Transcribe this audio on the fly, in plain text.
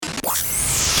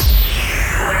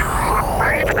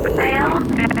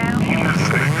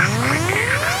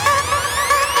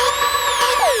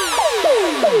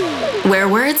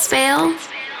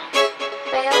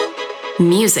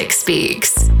music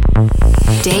speaks.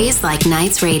 Days Like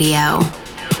Nights Radio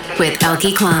with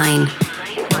Elke Klein.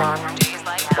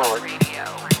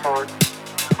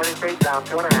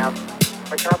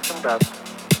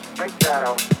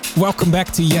 Welcome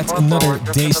back to yet another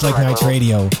Days Like Nights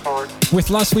Radio. With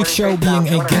last week's show being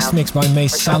a guest mix by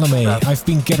Mace Salome, I've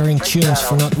been gathering tunes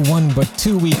for not 1 but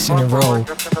 2 weeks in a row.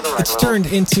 It's turned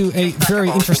into a very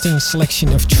interesting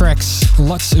selection of tracks,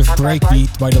 lots of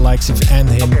breakbeat by the likes of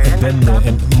Andhim, Abende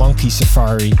and Monkey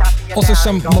Safari. Also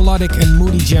some melodic and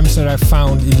moody gems that I've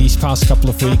found in these past couple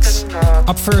of weeks.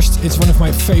 Up first, it's one of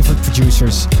my favorite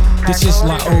producers. This is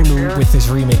La Olu with his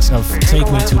remix of Take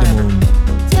Me to the Moon.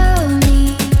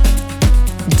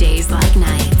 Days Like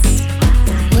Nights.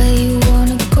 Where you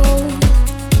wanna go?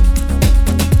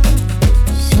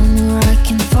 Somewhere I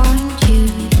can find you.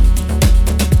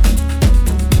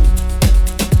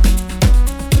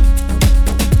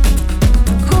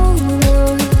 Cold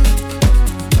world,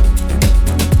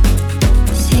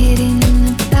 sitting in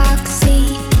the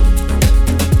backseat,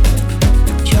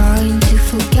 trying to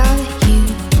forget you.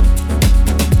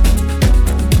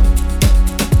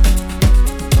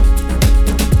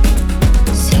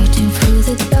 Searching through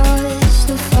the dust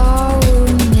of our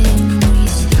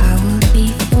memories, I will be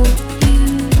for you.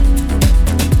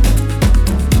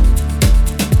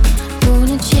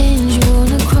 Wanna change,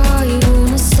 wanna cry,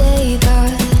 wanna say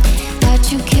that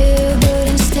you care, but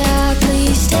instead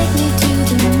please take me to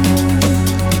the moon.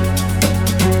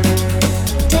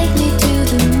 Take me to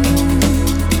the moon.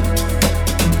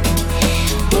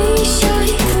 Wish I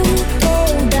could go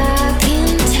back in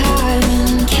time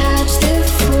and catch the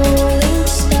falling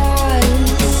stars.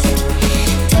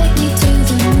 Take me to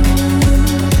the moon.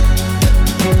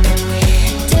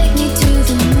 Take me to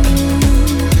the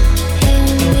moon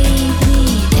and leave me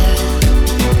there.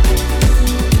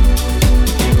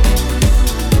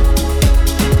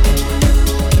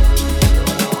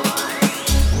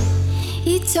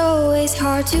 It's always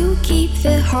hard to keep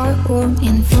the heart warm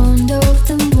in front of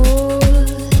the moon.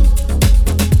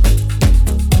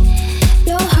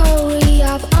 Don't hurry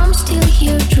up, I'm still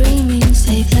here dreaming,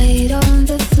 safe laid on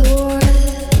the floor.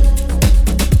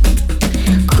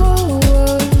 Cold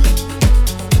world,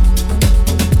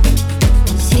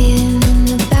 sitting in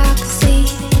the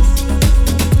backseat,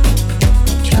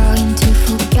 trying to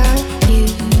forget you.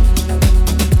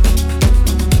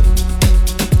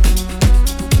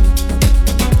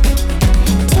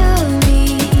 Tell me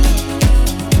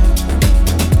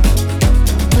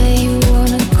where you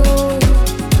wanna go.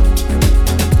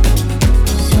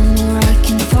 Somewhere I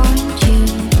can find you.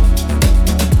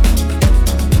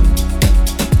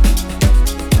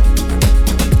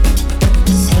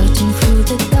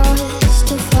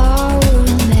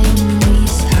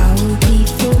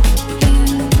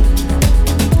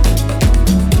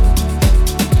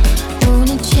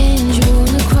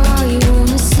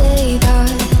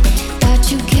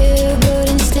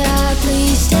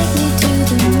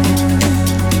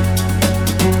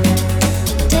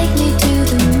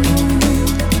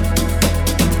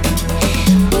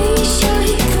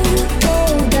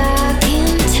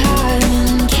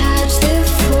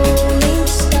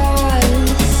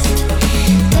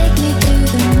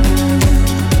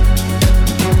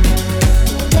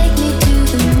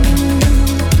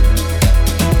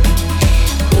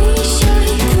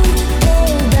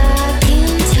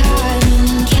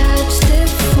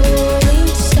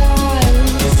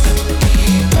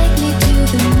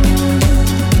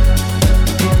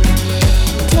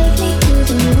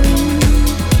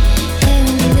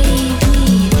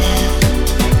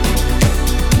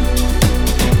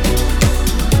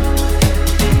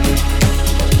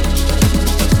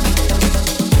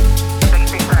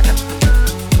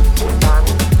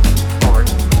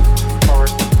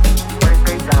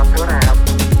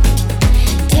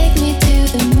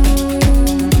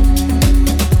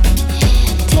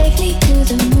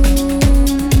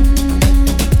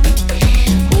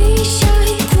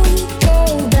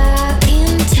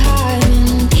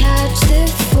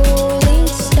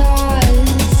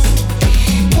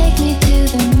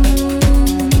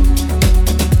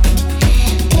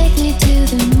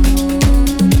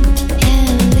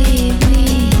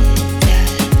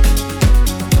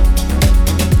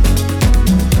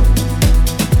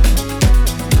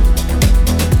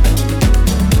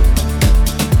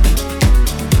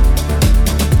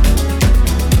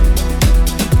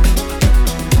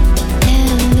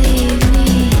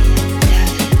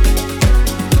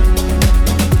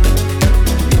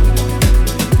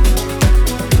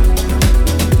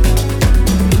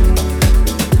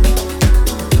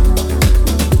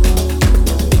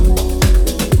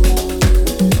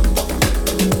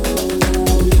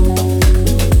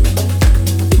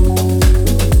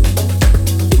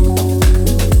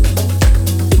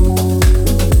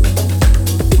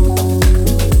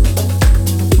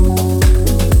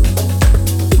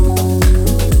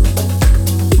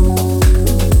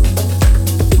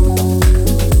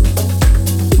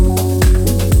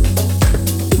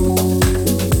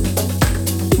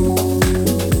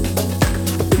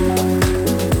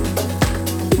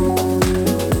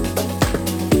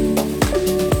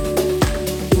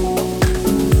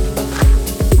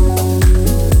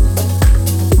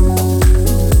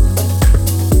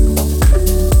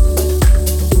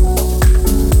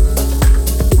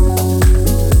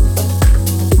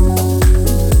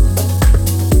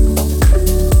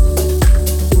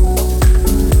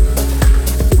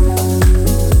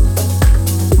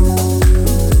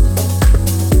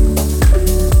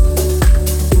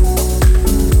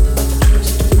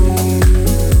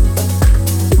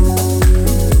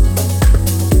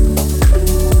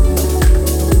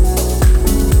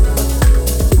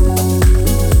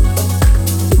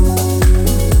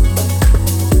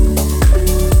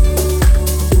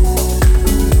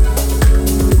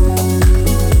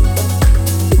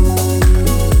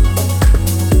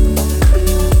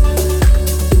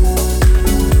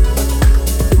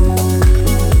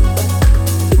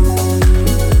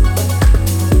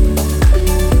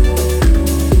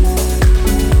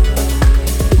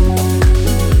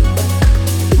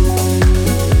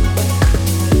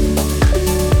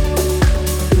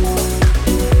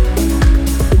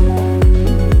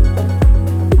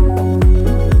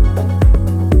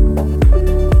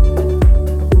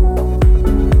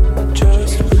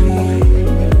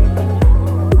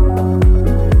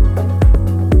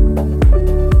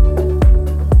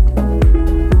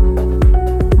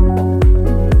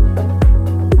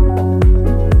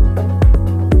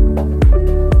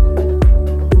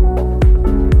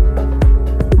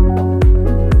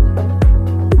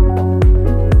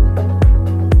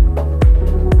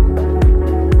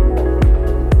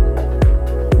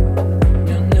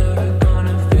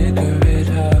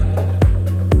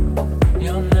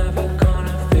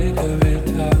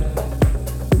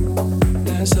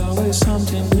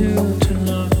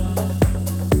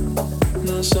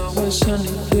 There's always a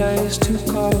new place to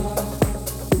go.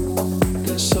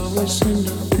 There's always a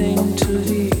new thing to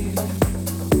leave.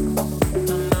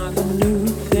 Another new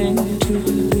thing to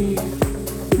believe.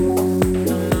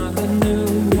 Another new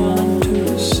one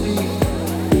to see.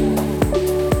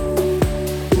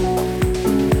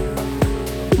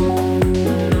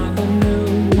 Another new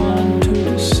one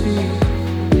to see.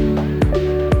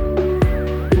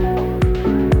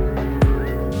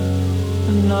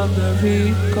 Another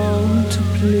ego to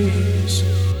please.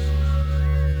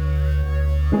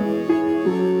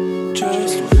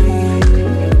 Just breathe.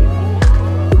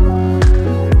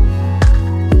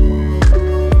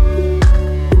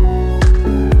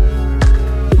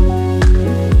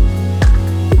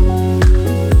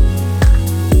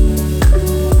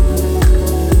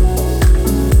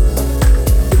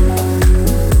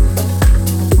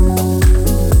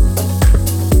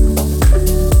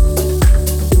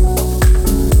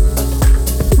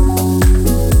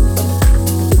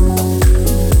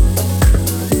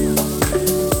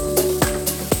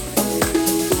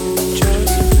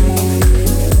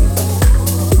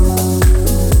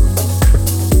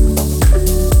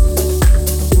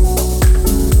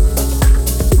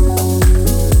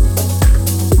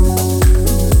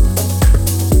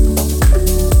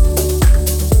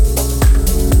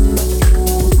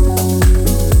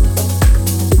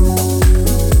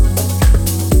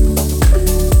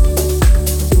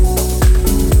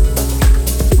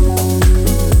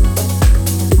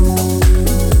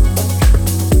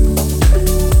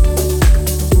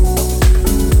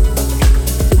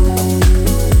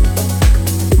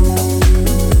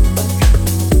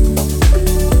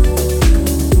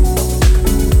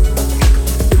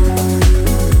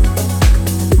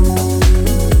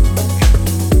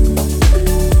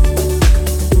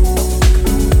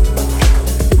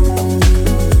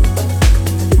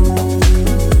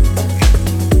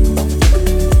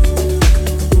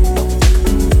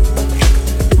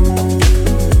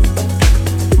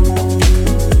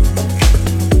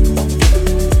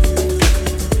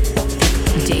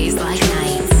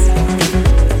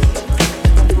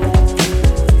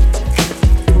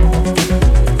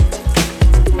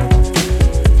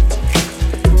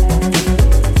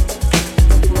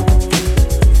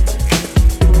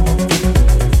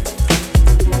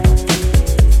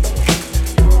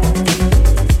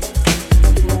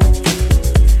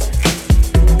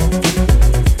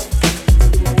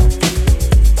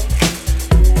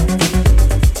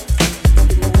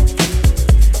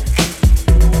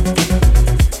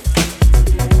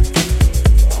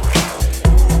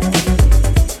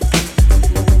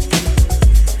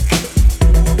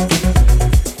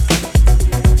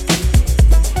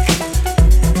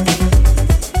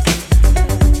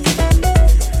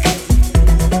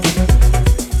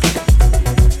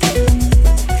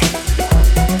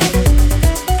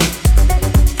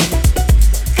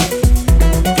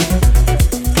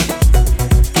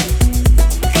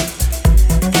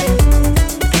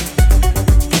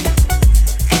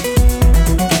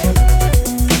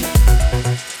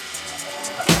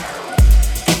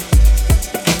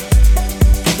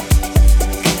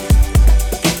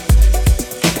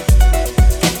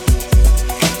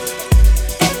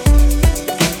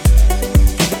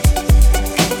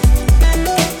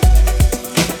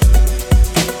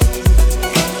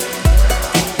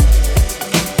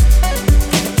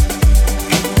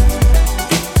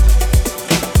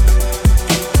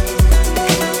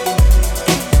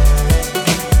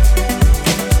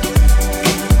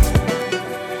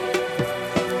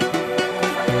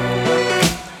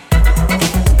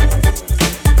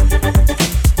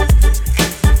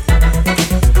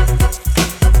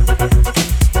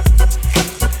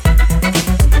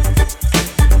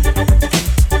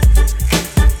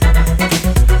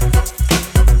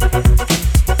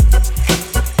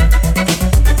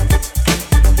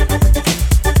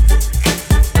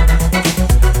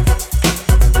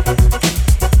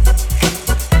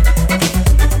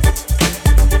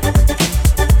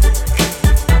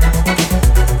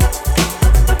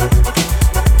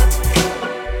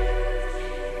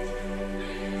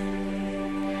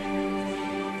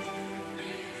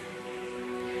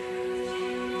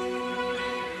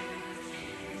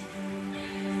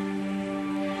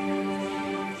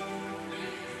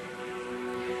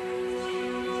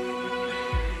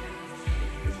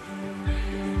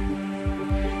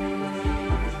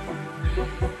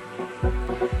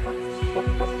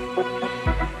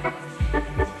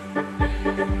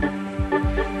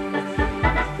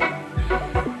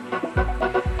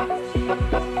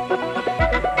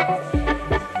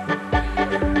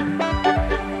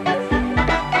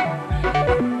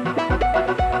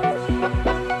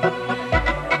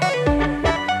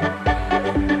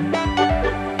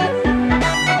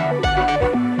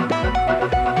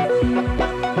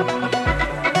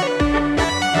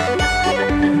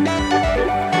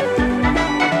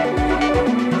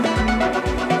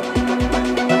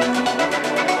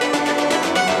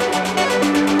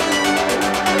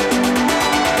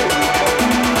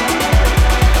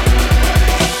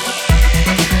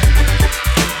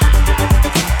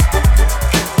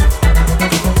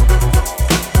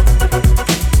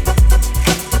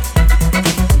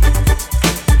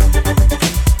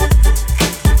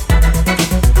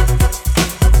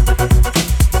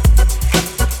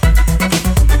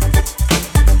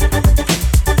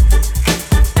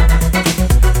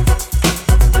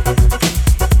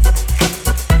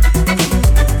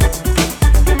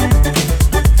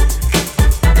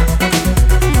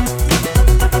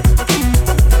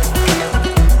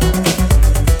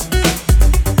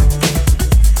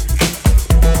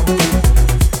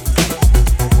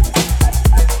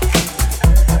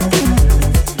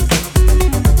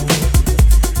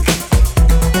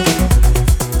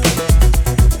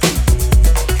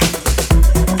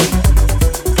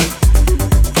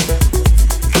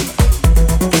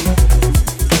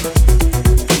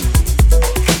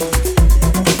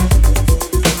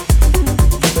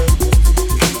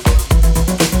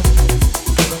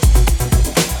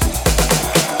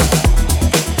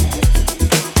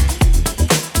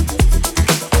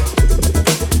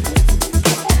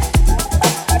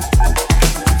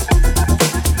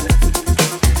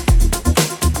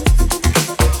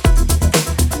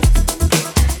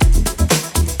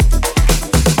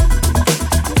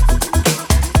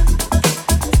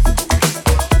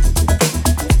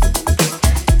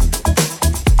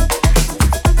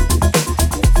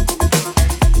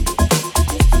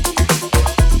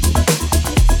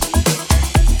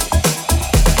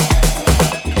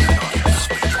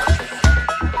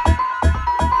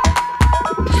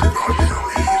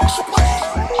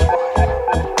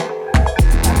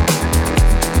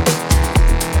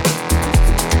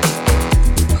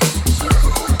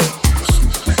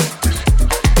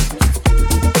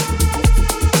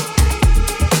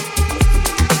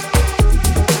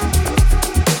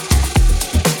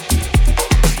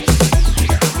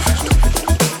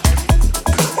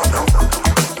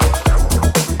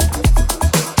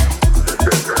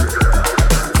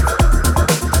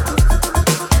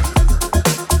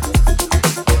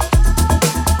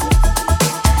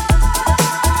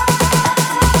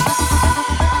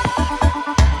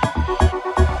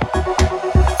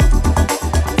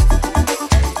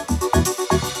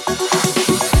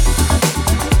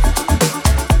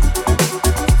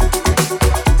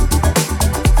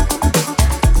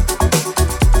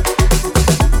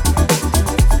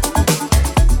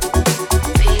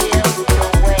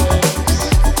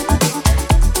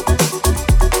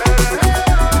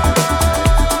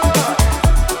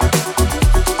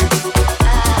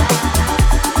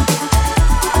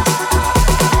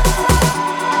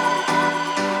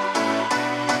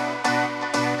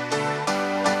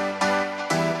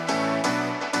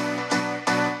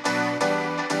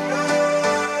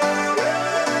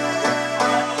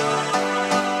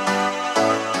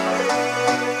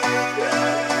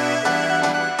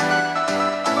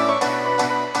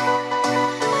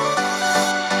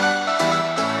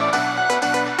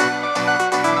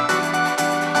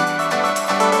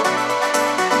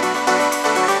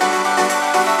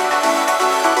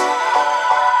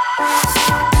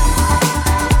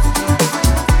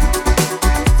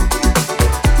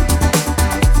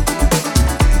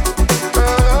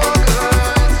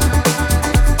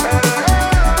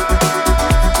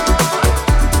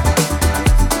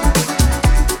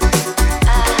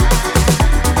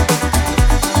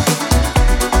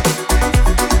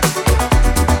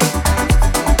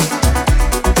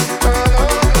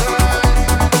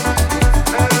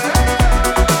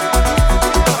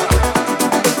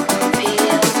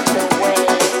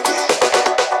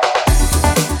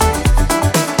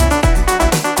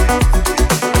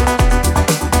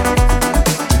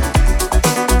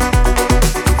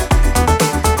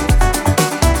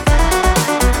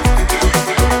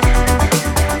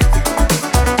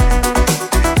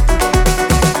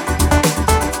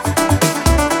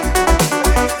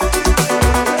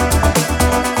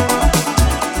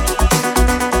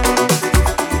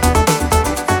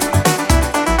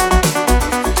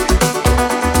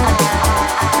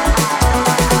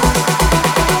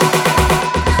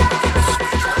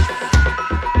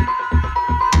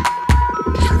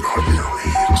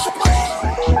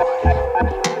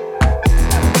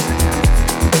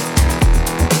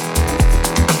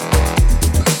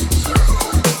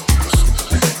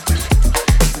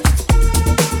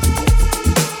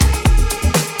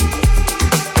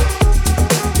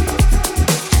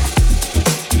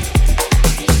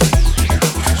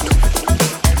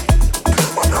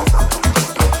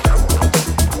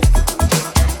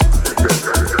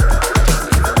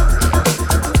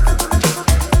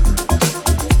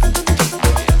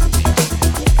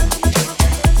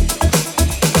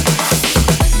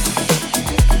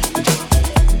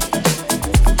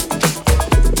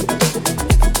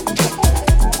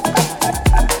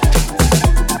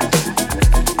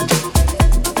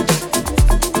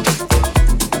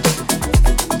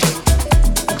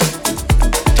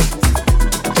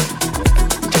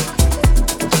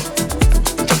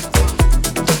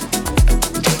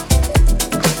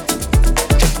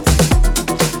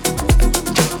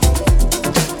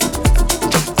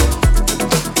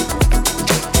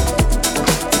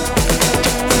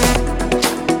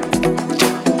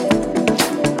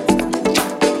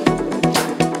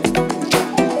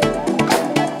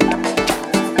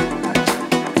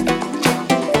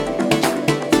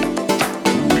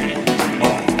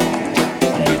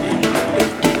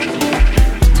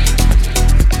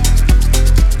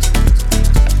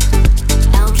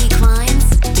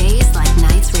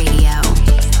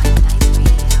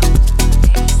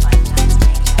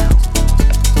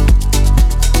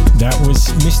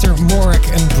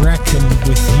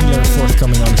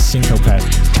 Syncopat.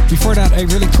 Before that, a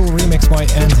really cool remix by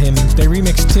And Him. They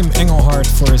remixed Tim Engelhardt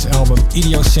for his album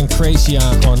Idiosyncrasia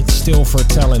on Still for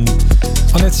Talent.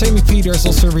 On that same EP, there's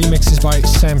also remixes by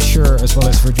Sam Shure as well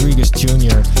as Rodriguez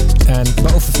Jr. And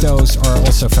both of those are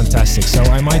also fantastic, so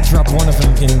I might drop one of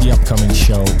them in the upcoming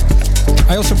show.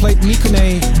 I also played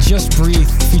Mikune Just Breathe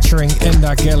featuring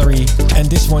Enda Gallery, and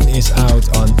this one is out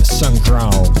on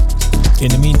Sungrow. In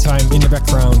the meantime, in the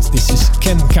background, this is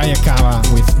Ken Kayakawa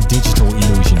with Digital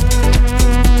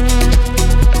Illusion.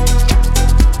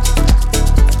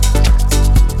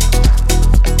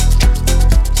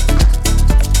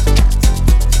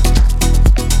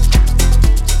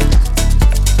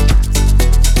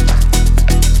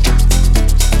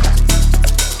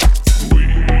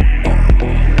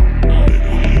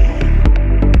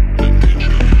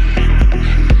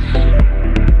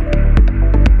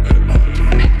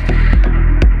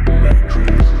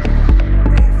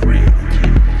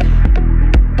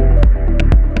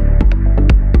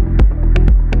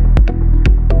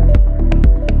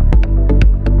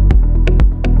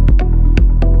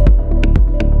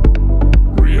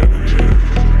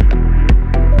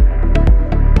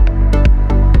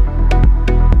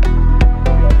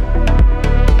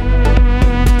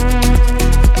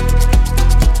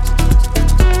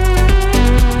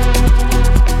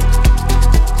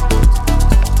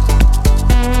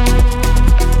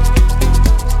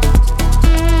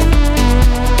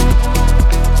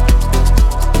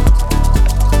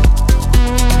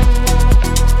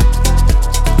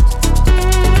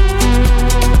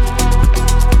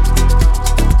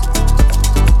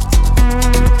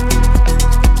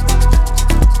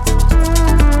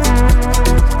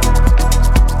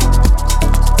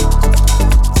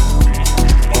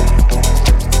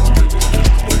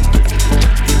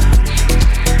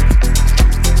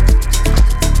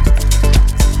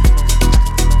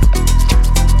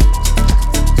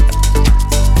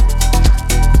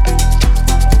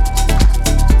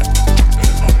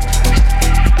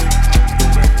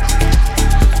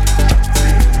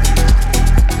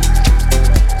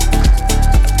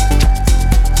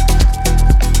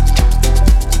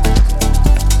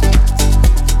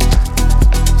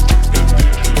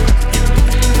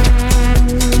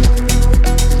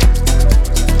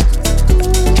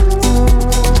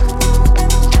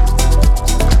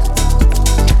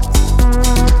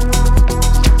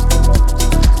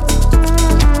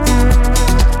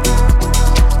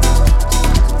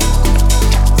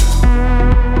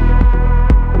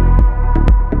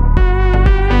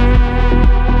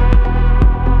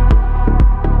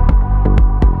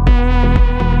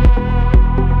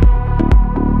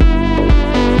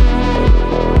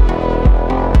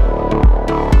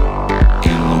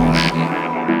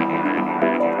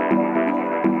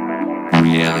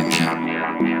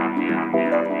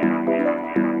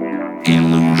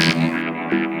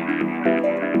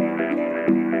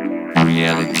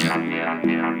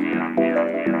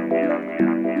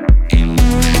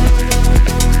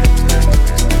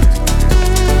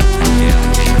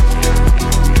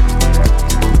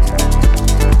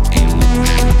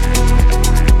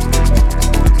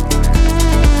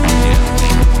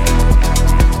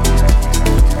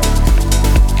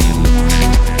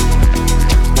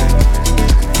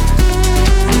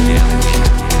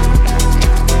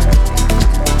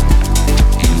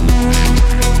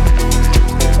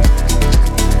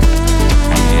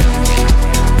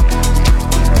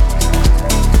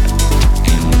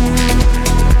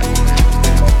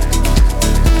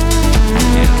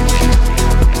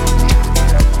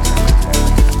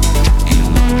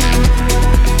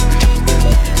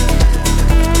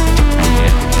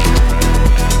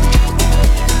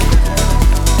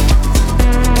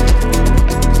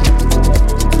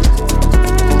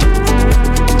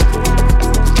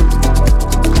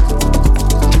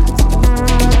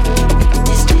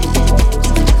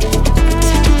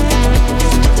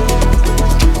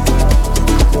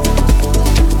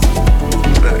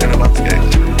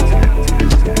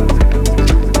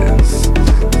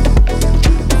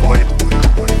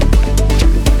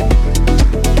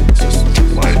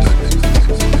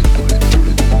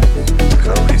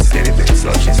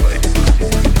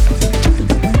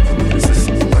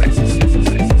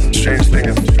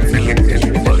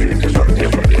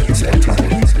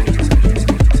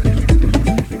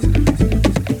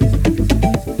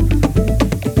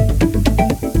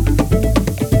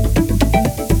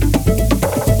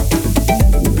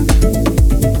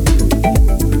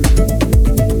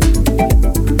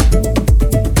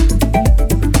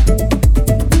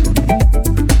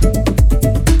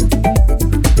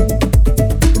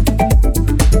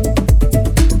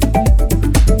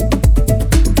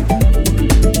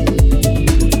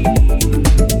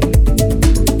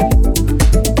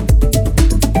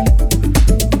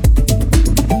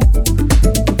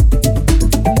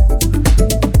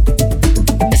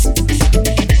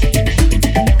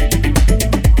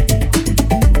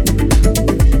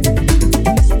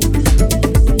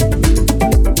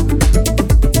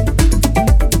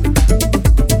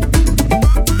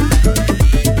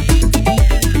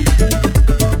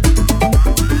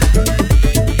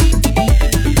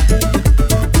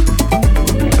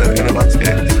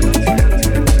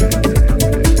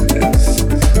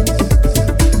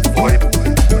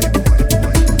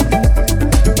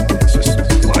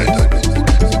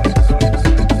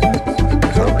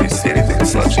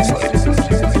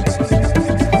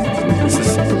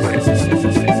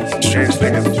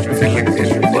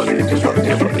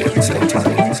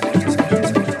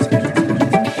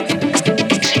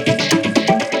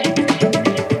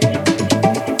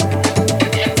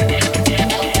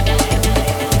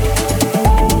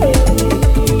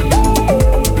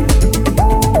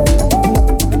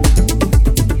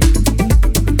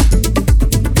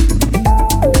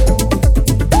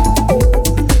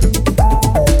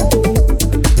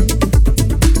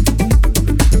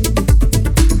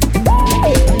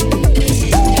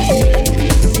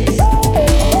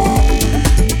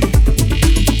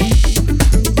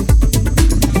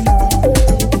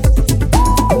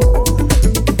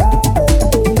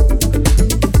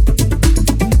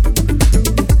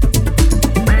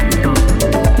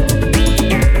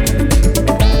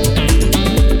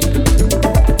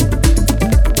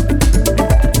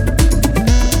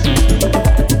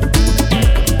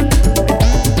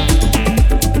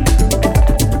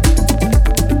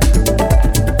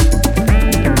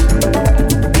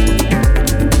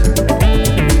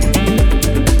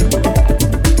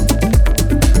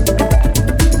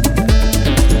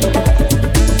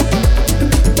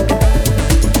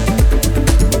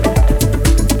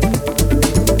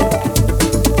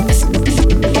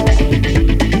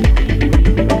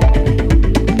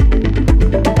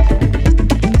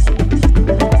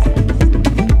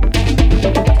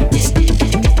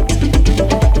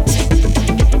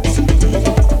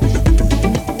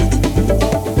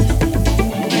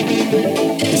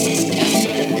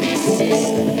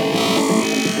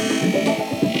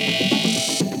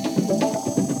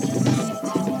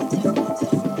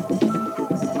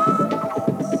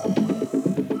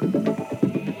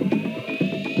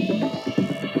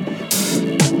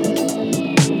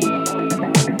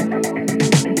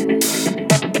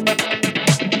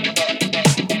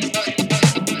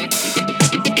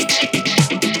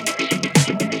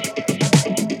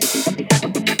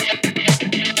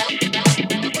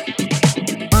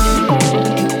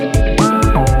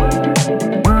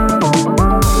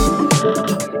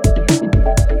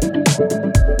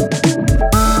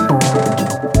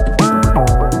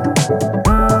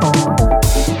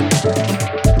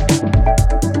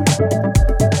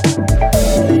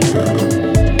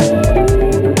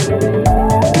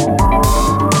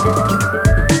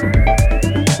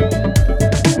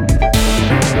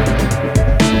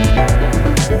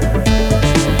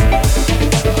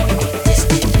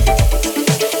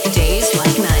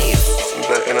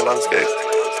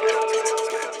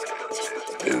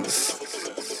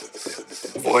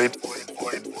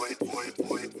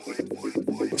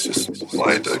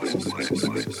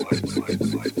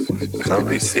 can't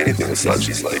really see anything as such.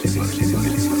 It's like it's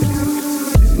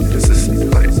this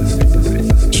like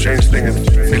strange thing of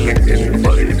feeling in your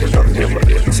body but not in your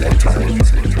body at the same time.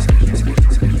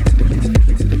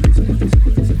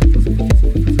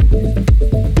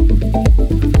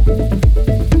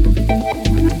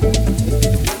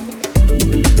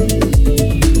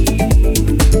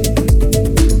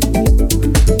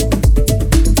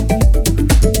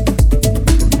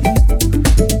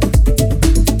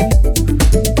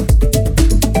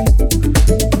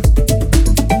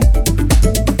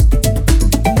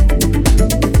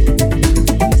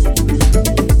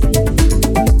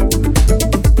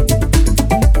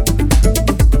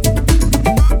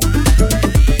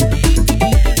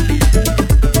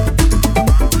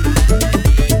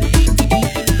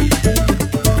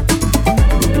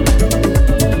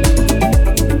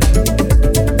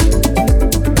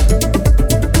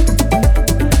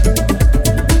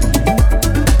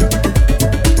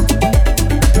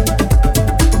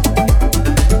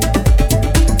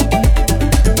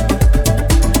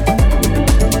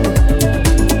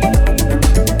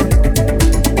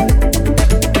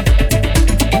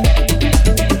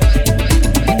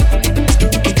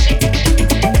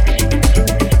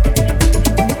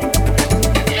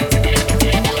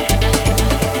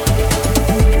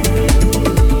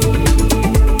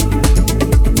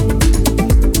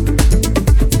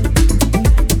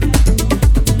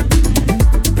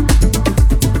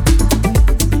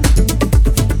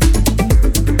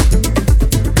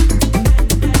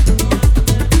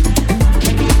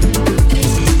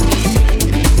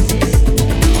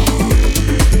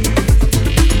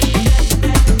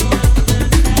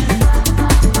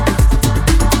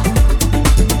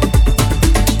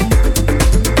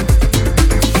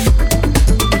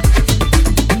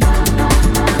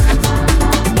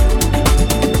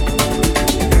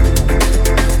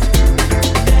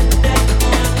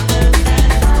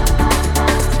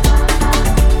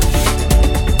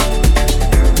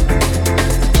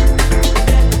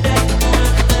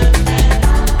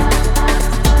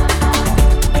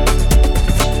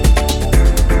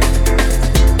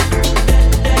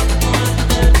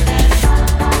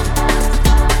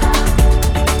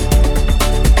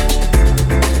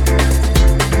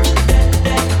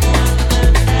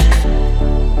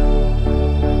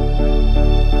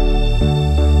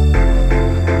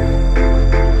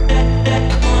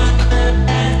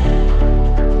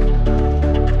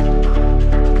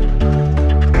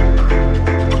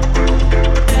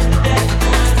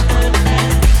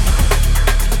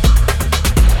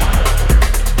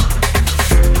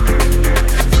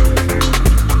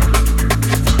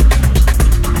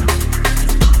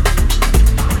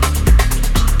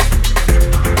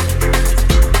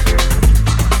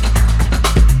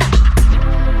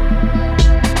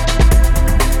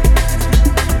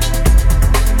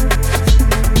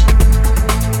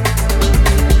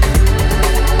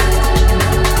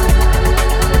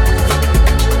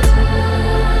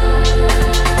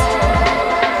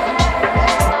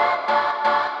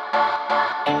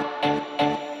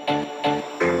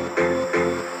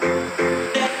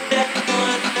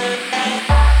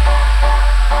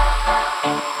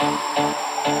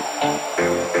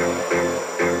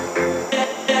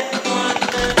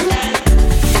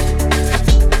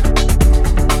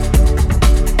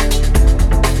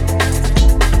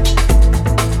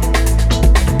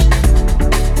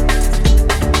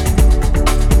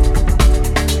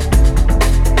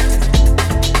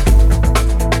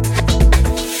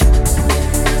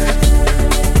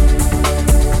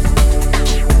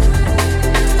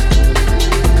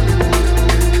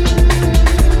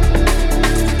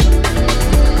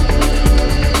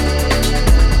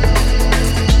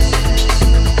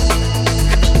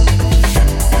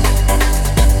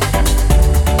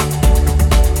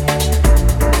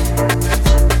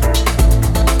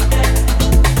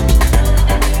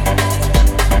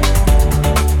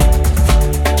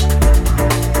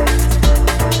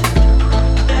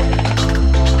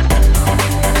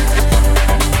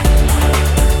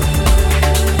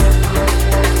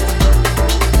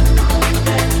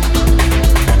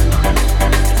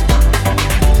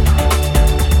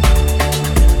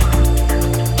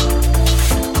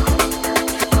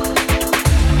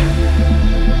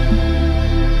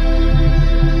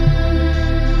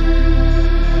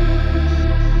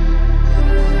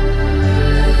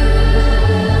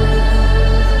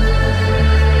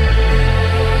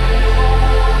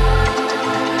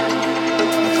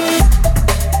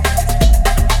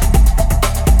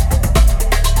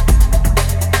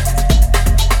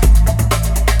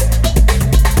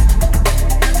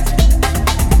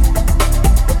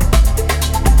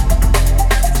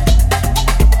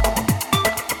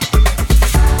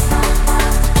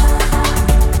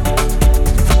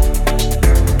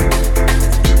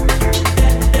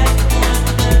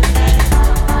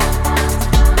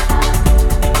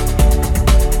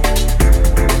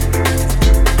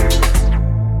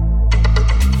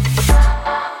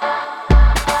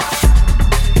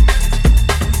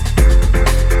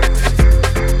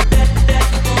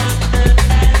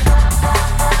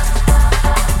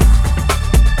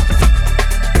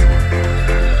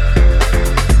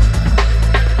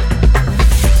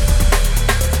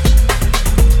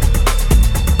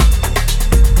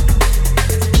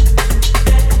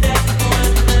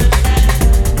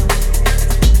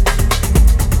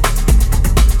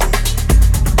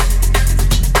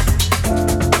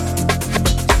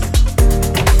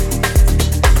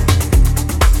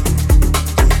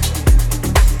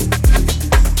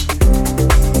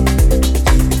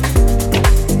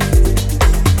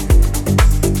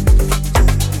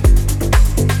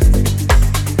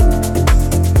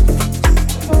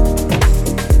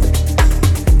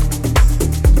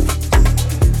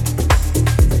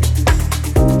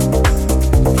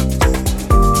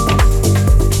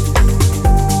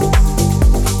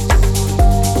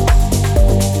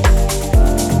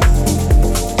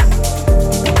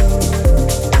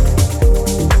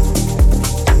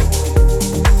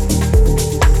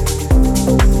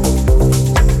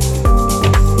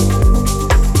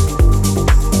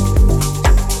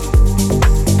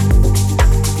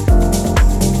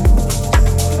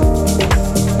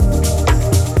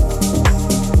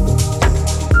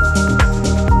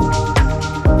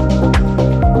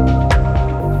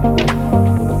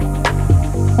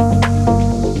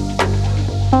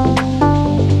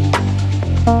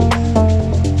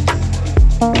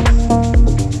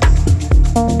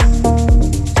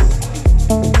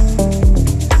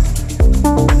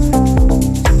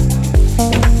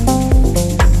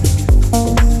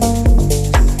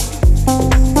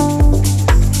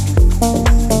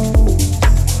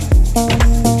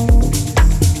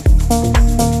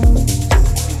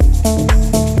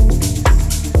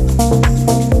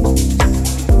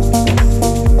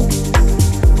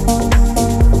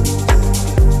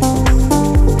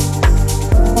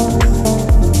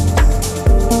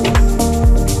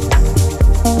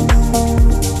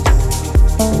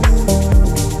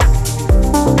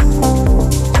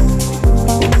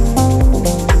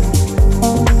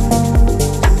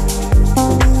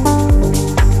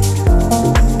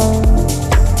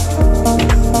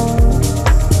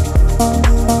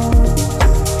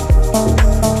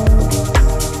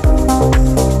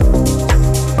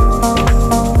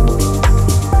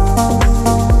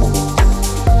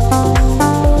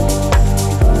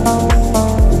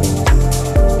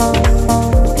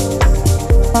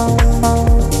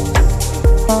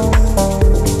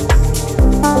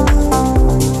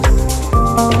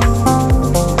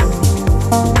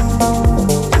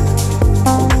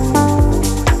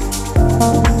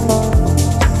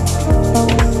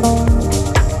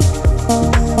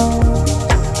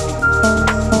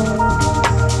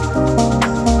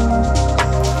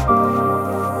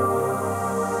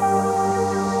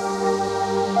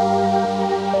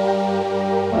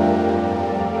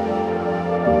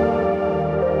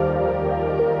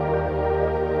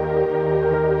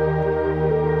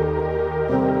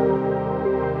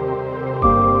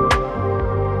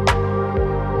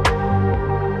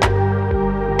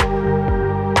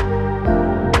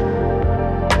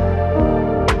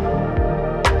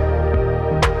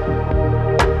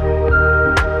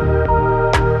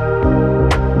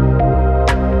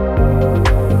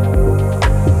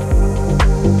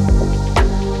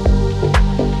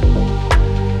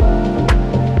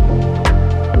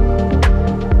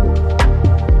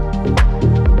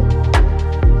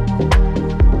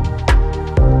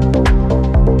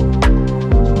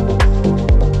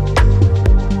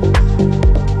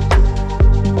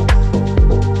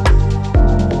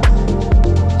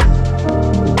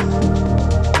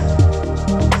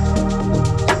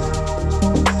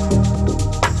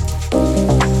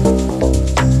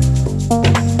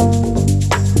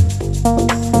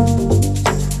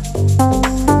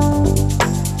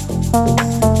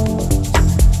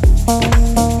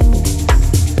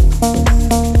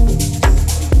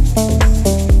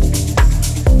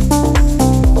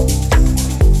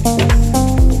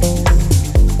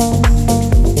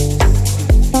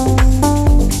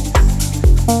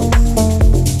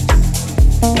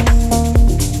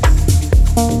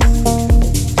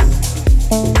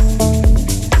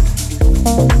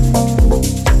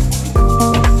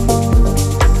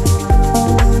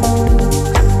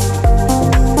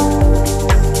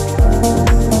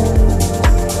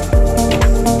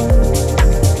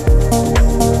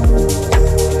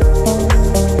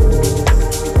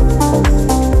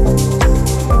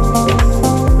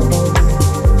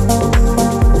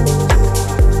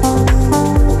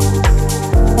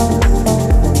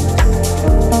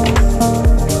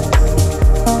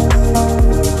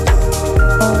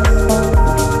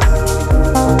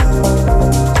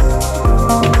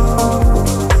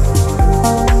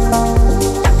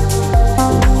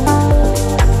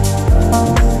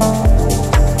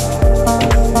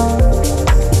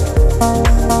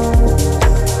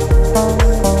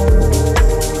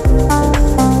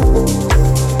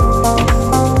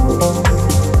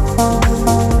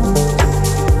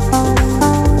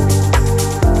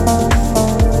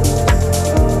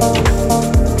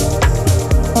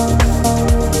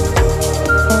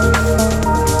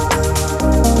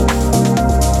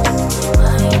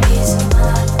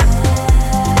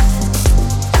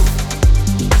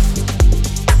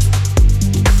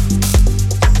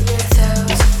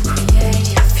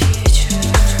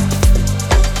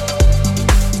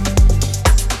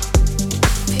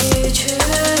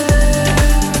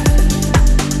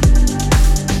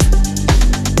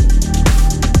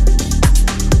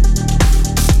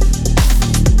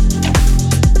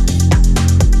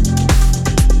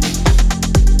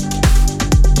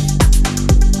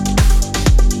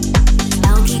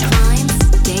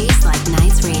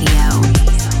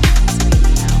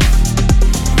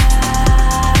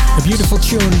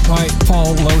 by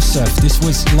Paul Losef. This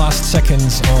was Last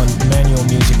Seconds on Manual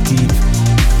Music Deep.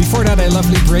 Before that, a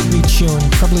lovely breakbeat tune,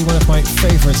 probably one of my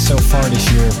favorites so far this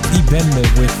year, Ibende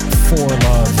with For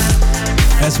Love.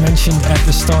 As mentioned at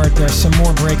the start, there's some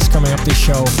more breaks coming up this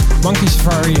show. Monkey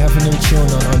Safari have a new tune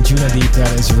on Juna Deep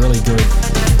that is really good.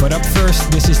 But up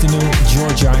first, this is the new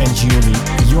Georgia and Julie,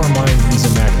 Your Mind is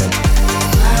a Magnet.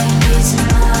 Mind is a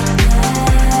magnet.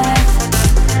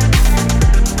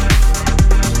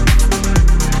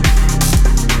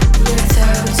 Your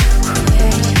thoughts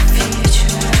create your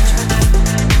future.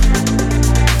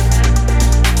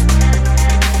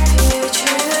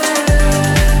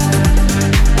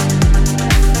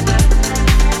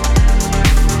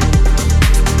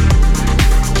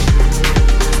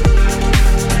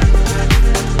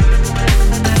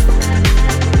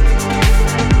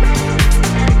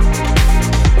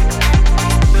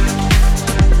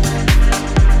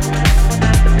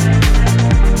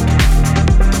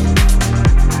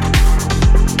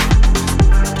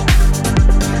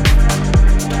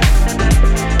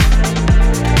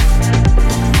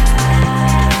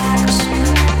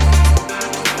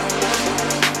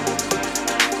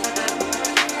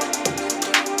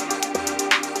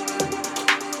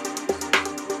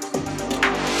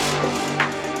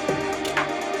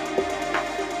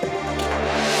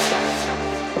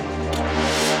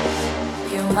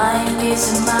 Mind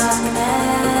is a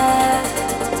magnet.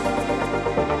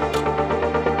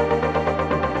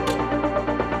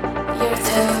 Your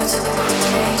thoughts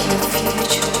create your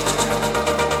future.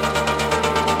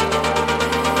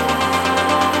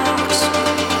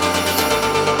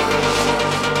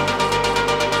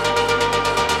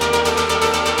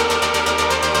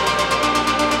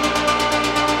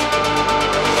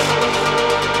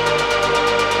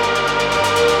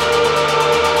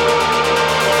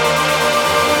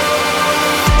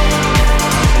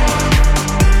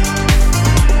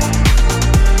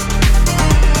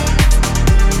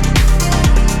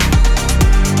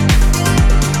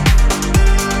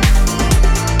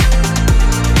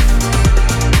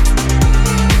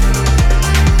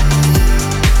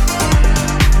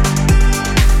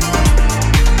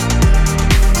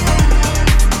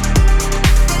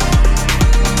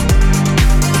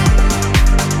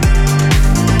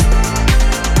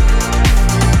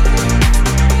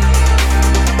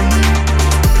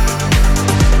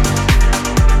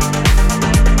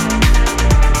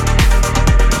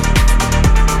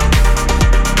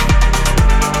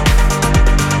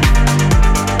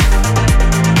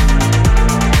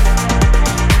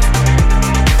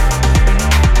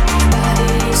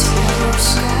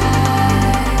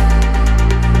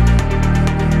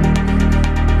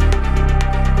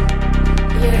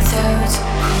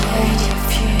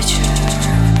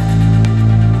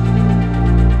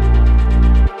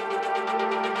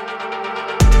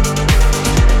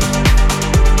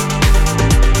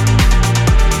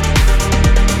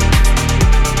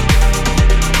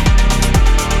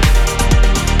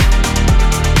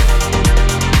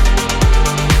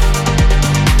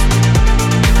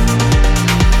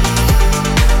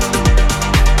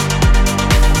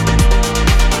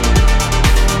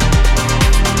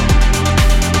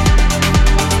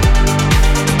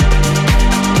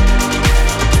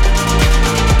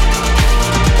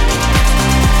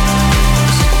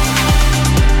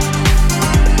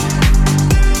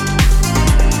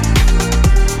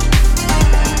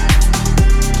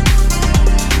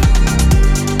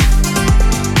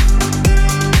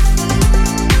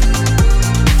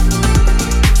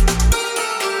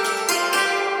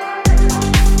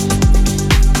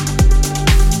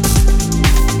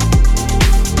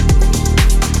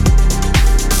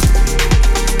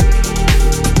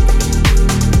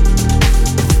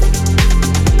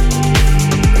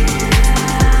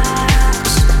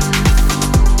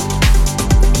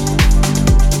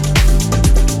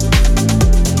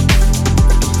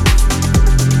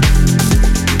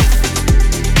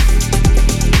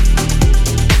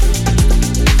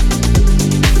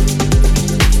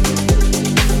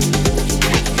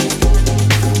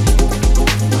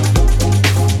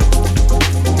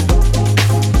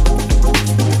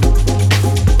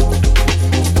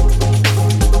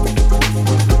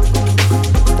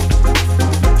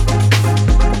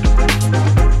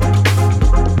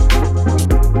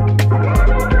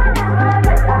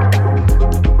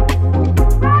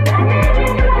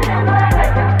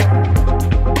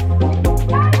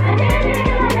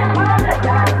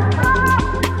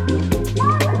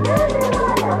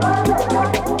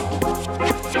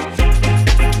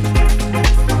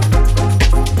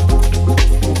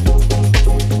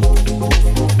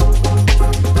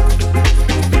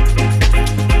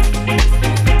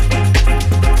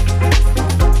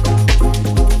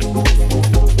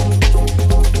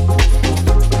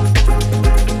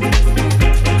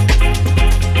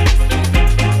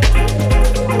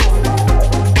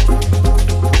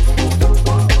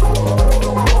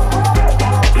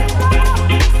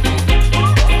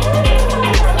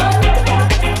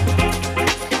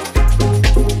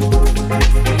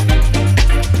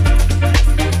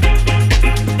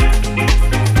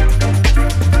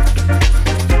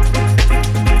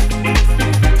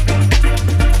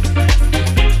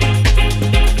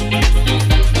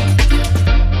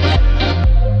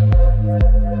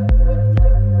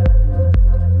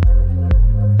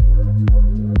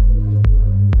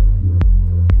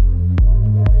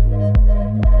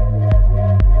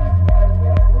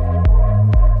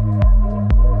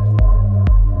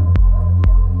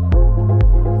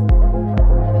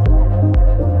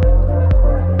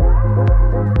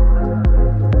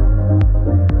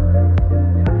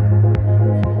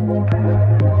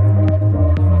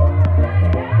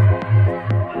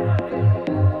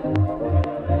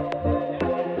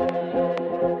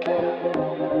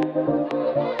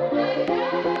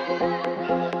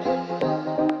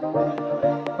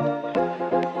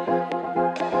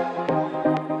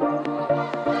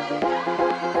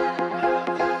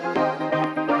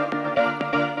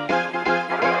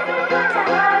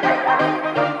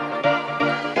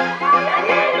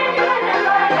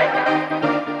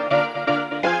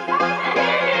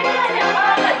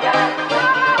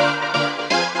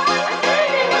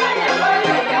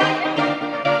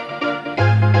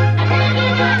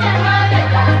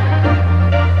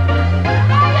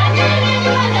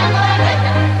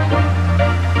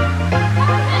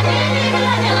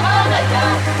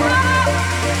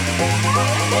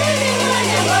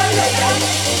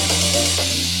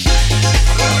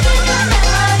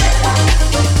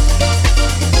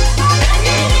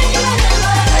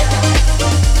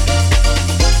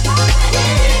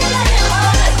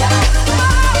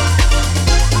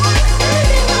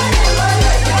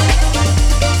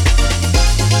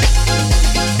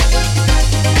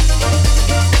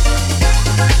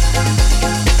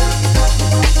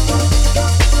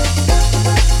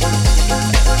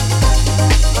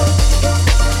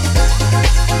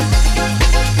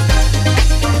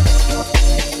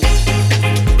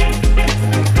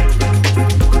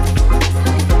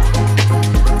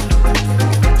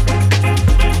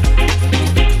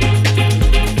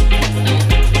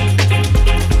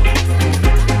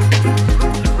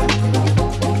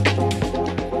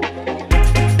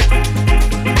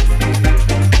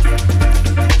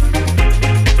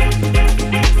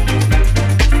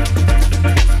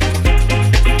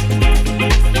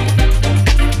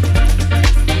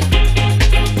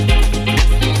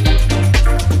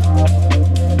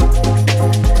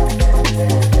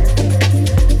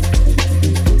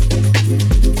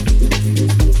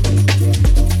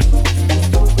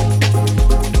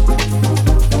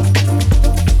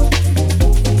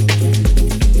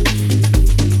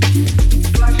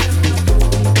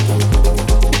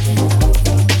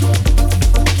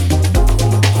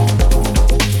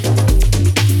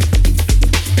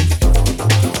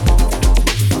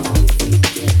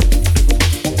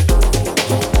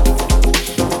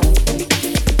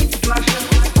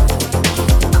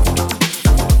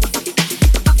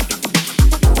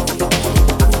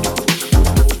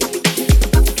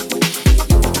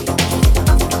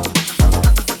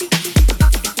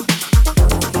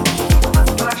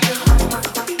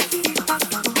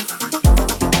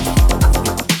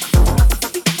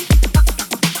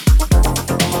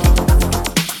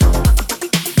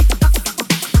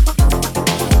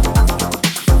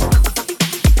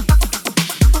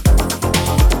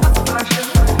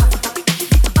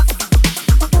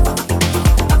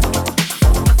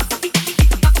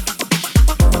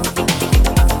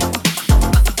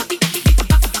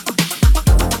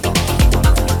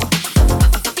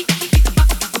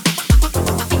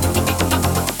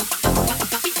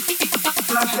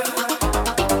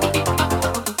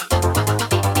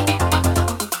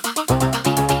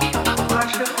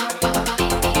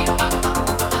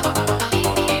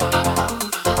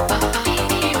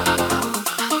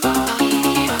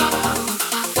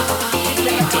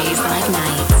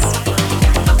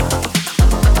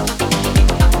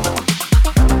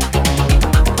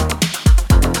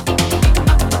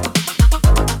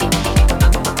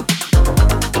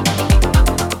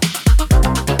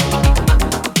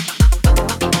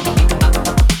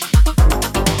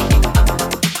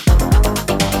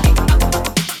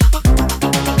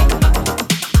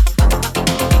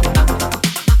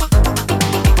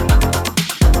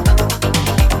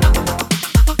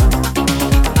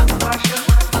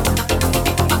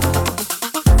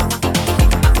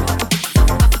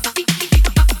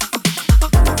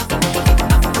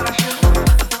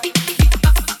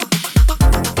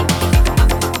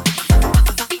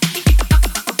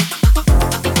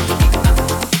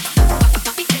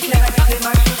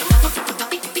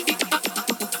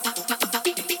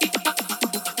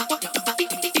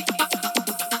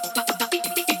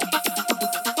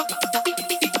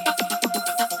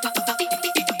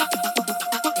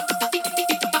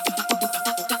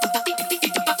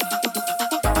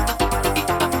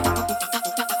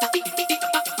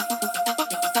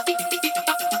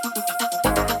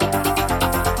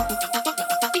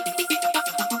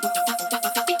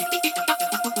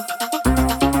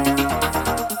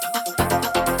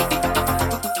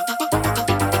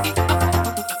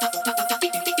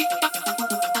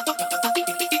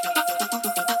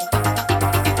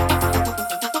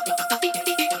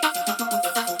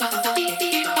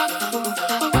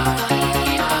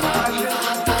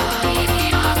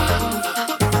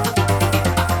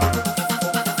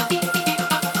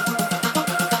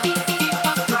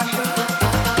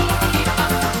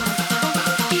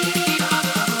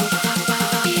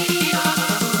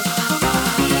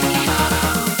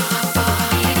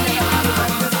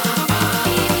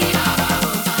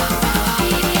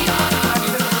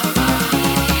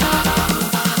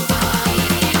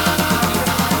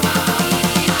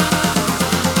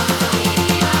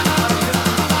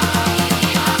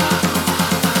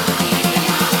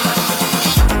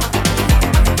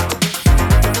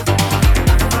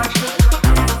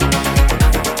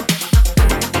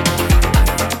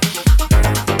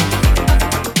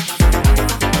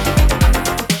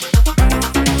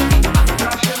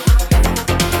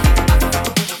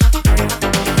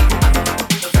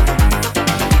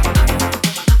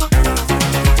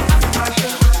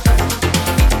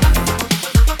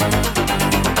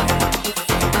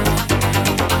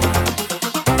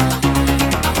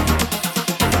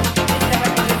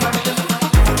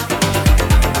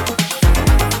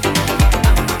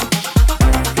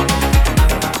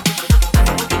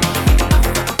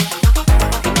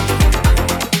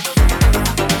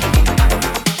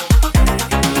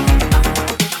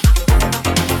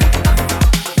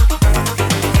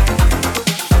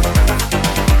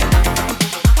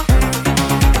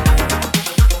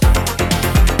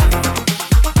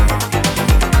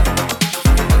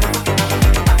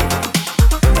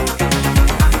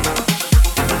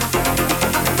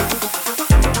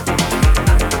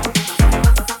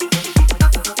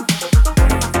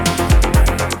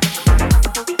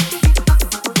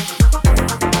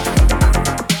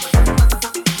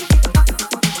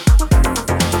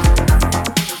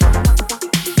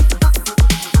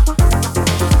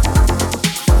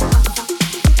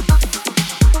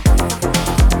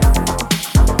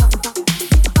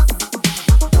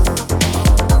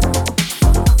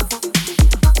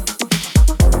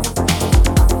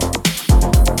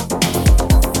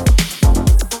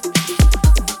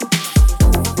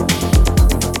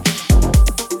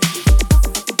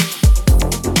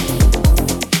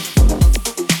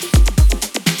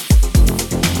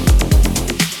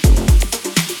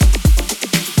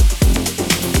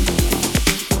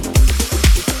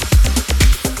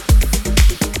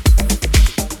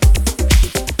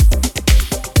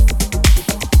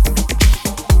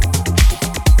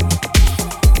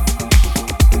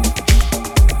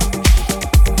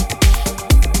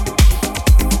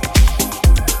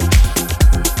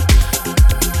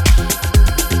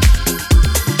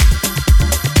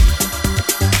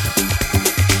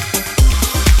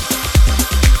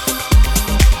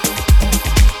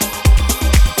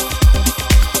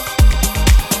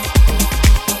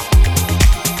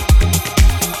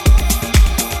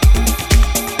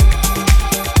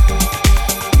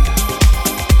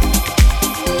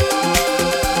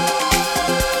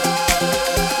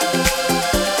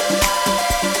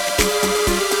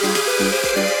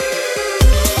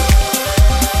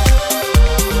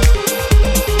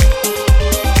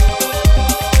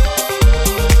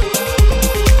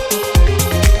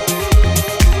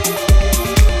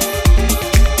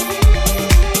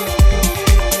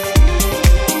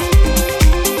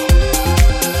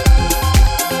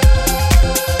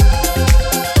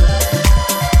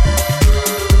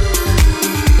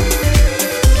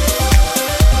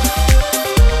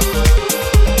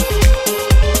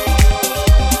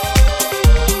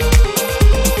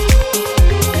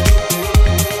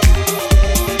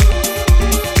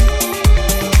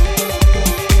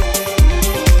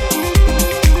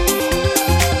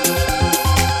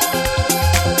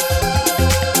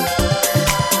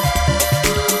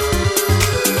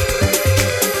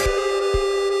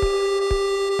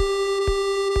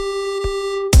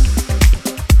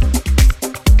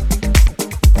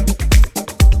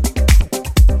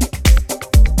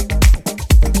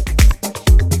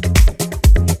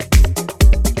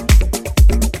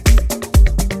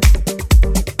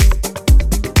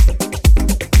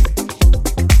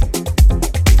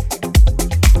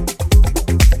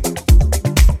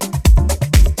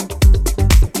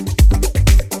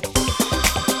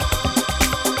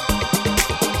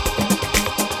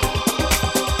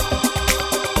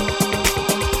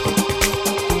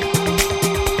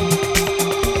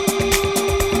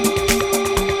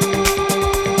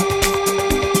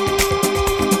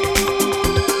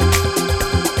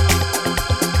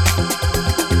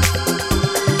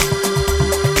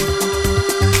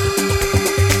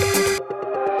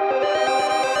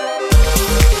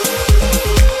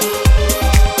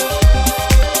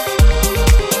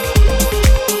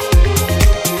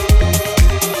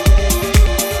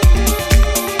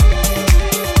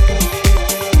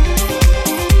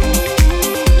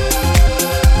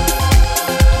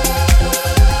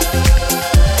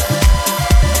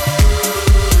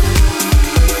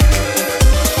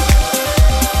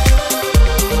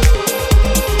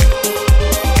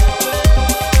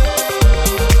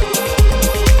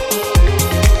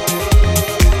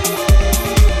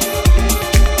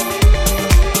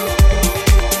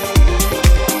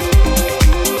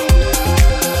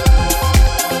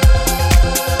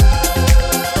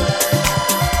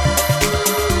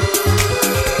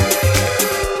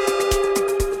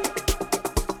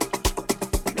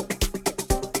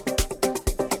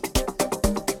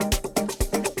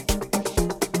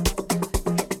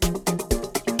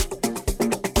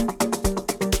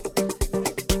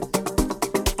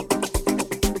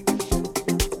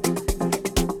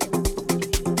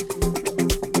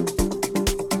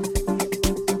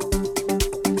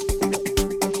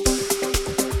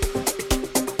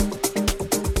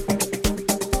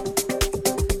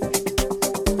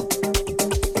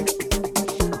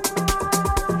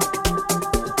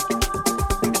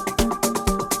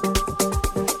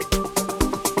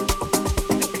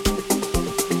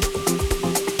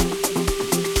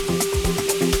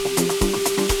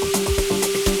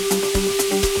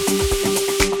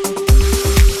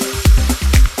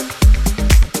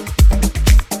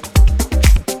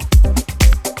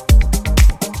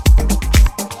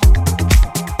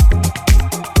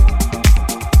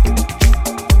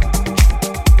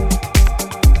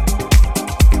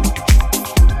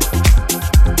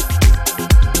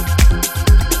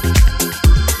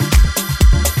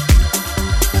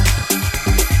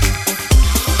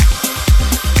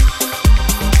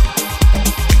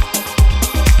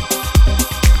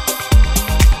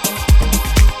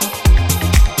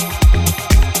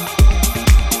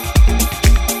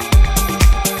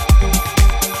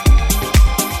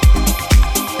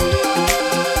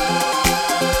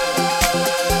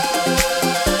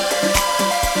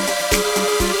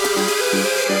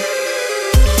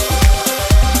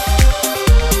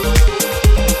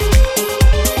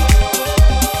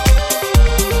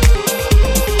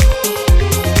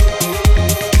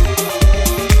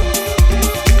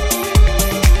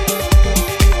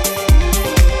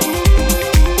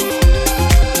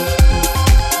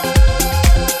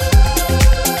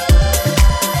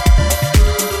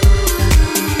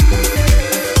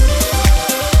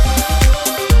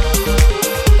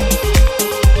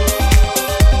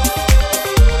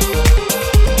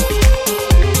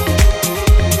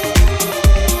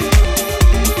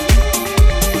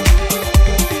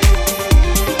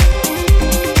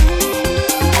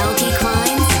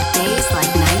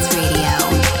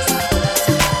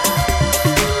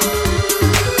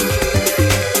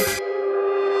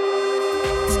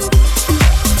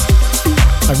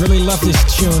 I really love this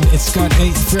tune. It's got a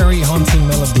very haunting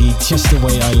melody, just the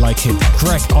way I like it.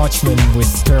 Greg Ochman with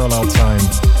Parallel Time.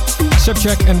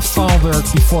 Subject and Falberg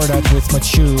before that with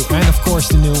Machu, and of course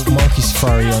the new Monkey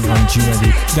Safari on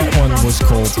Junadik. That one was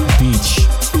called Beach.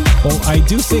 Well, I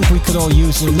do think we could all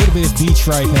use a little bit of beach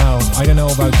right now. I don't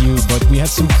know about you, but we had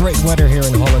some great weather here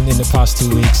in Holland in the past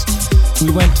 2 weeks. We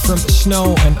went from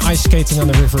snow and ice skating on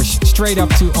the rivers straight up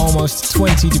to almost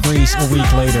 20 degrees a week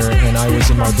later, and I was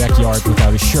in my backyard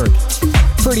without a shirt.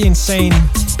 Pretty insane,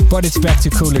 but it's back to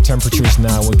cooler temperatures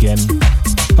now again.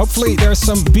 Hopefully there's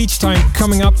some beach time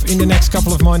coming up in the next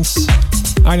couple of months.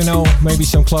 I don't know, maybe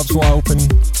some clubs will open.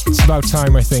 It's about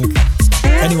time, I think.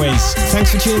 Anyways,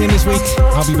 thanks for tuning in this week.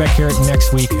 I'll be back here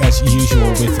next week as usual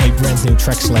with a brand new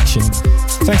track selection.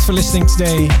 Thanks for listening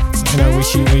today, and I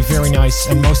wish you a very nice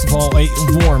and most of all a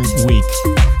warm week.